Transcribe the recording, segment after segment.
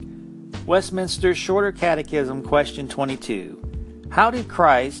Westminster Shorter Catechism, question 22. How did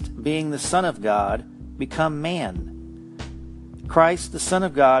Christ, being the Son of God, become man? Christ, the Son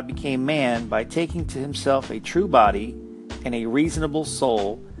of God, became man by taking to himself a true body and a reasonable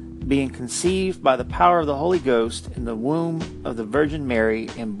soul, being conceived by the power of the Holy Ghost in the womb of the Virgin Mary,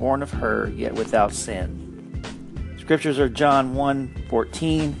 and born of her, yet without sin. Scriptures are John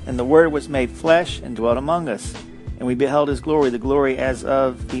 1:14, and the Word was made flesh and dwelt among us, and we beheld his glory, the glory as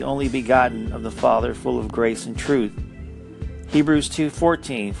of the only begotten of the Father, full of grace and truth. Hebrews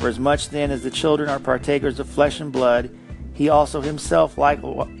 2:14, for as much then as the children are partakers of flesh and blood, he also himself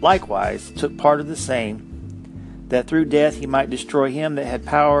likewise took part of the same, that through death he might destroy him that had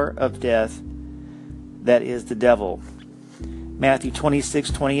power of death, that is, the devil. Matthew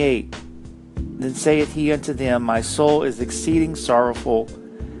 26:28, then saith he unto them, my soul is exceeding sorrowful,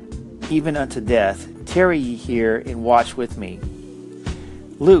 even unto death. Tarry ye here, and watch with me.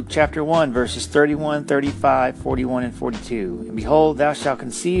 Luke chapter 1, verses 31, 35, 41, and 42. And behold, thou shalt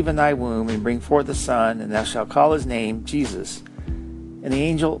conceive in thy womb, and bring forth a son, and thou shalt call his name Jesus. And the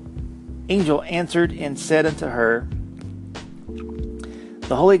angel answered and said unto her,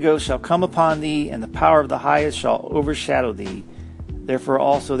 the Holy Ghost shall come upon thee, and the power of the highest shall overshadow thee. Therefore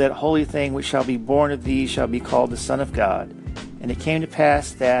also that holy thing which shall be born of thee shall be called the Son of God. And it came to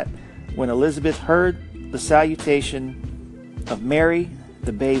pass that, when Elizabeth heard the salutation of Mary,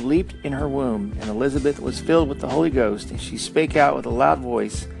 the babe leaped in her womb, and Elizabeth was filled with the Holy Ghost, and she spake out with a loud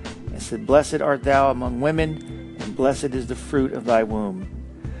voice, and said, blessed art thou among women, and blessed is the fruit of thy womb.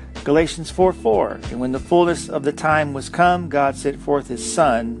 Galatians 4:4, and when the fullness of the time was come, God sent forth his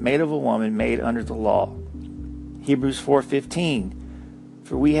Son, made of a woman, made under the law. Hebrews 4:15,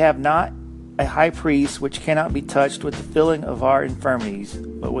 for we have not a high priest which cannot be touched with the feeling of our infirmities,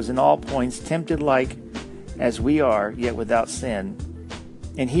 but was in all points tempted like as we are, yet without sin.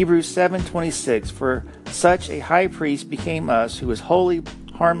 In Hebrews 7:26, for such a high priest became us, who is holy,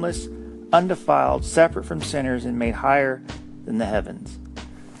 harmless, undefiled, separate from sinners, and made higher than the heavens.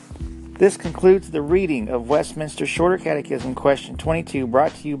 This concludes the reading of Westminster Shorter Catechism, question 22,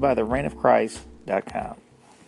 brought to you by the reignofchrist.com.